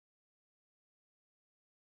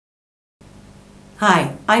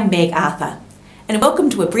Hi, I'm Meg Arthur, and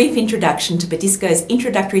welcome to a brief introduction to Perdisco's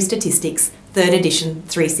Introductory Statistics 3rd edition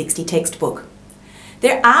 360 textbook.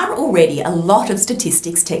 There are already a lot of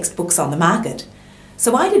statistics textbooks on the market,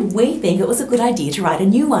 so why did we think it was a good idea to write a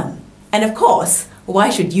new one? And of course,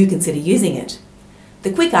 why should you consider using it?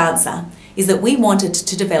 The quick answer is that we wanted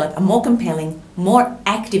to develop a more compelling, more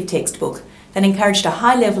active textbook that encouraged a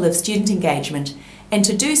high level of student engagement and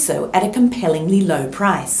to do so at a compellingly low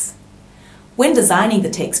price. When designing the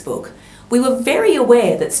textbook, we were very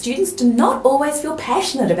aware that students do not always feel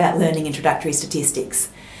passionate about learning introductory statistics,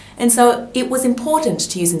 and so it was important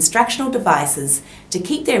to use instructional devices to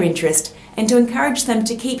keep their interest and to encourage them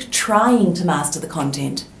to keep trying to master the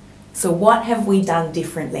content. So what have we done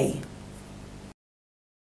differently?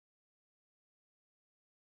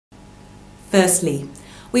 Firstly,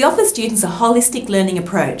 we offer students a holistic learning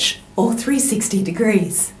approach, or 360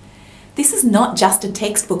 degrees. This is not just a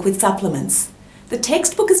textbook with supplements. The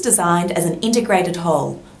textbook is designed as an integrated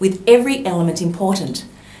whole, with every element important,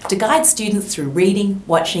 to guide students through reading,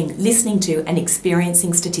 watching, listening to, and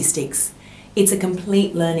experiencing statistics. It's a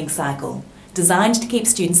complete learning cycle, designed to keep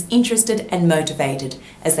students interested and motivated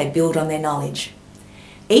as they build on their knowledge.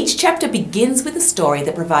 Each chapter begins with a story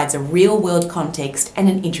that provides a real-world context and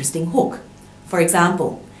an interesting hook. For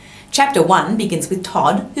example, Chapter 1 begins with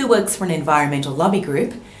Todd, who works for an environmental lobby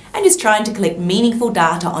group and is trying to collect meaningful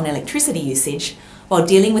data on electricity usage while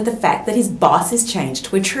dealing with the fact that his boss is changed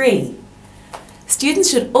to a tree. Students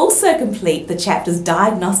should also complete the chapter's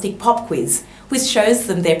diagnostic pop quiz, which shows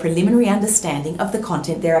them their preliminary understanding of the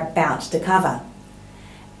content they're about to cover.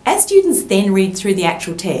 As students then read through the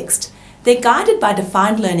actual text, they're guided by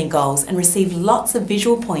defined learning goals and receive lots of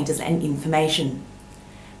visual pointers and information.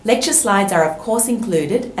 Lecture slides are of course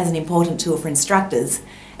included as an important tool for instructors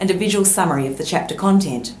and a visual summary of the chapter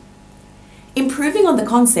content. Improving on the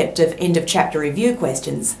concept of end-of-chapter review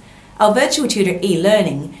questions, our Virtual Tutor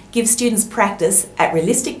e-learning gives students practice at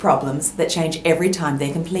realistic problems that change every time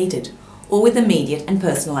they're completed, or with immediate and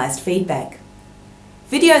personalised feedback.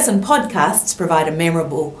 Videos and podcasts provide a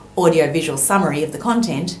memorable audio-visual summary of the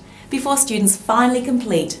content before students finally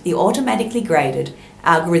complete the automatically graded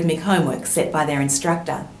algorithmic homework set by their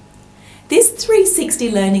instructor. This 360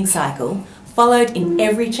 learning cycle, followed in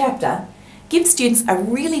every chapter, gives students a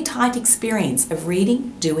really tight experience of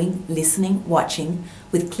reading, doing, listening, watching,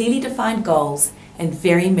 with clearly defined goals and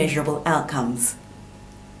very measurable outcomes.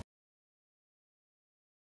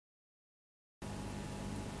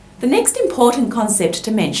 The next important concept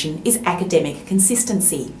to mention is academic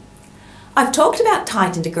consistency. I've talked about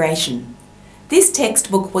tight integration. This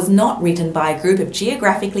textbook was not written by a group of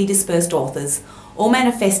geographically dispersed authors or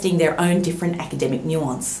manifesting their own different academic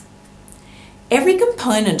nuance. Every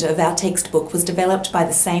component of our textbook was developed by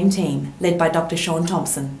the same team, led by Dr. Sean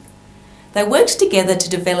Thompson. They worked together to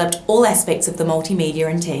develop all aspects of the multimedia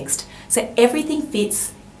and text, so everything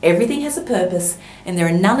fits, everything has a purpose, and there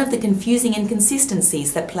are none of the confusing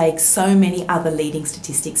inconsistencies that plague so many other leading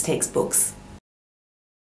statistics textbooks.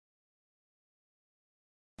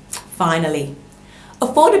 Finally,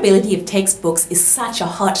 affordability of textbooks is such a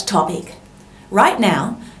hot topic. Right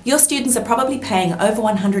now, your students are probably paying over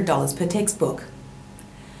 $100 per textbook.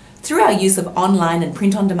 Through our use of online and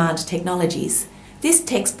print-on-demand technologies, this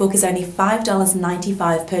textbook is only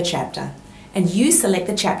 $5.95 per chapter, and you select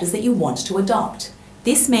the chapters that you want to adopt.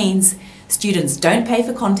 This means students don't pay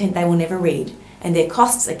for content they will never read, and their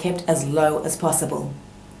costs are kept as low as possible.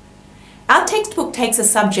 Our textbook takes a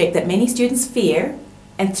subject that many students fear,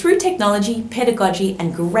 and through technology, pedagogy,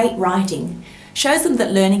 and great writing, shows them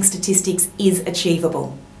that learning statistics is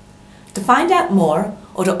achievable. To find out more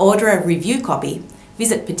or to order a review copy,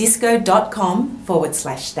 visit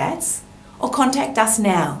perdisco.com/stats or contact us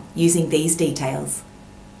now using these details.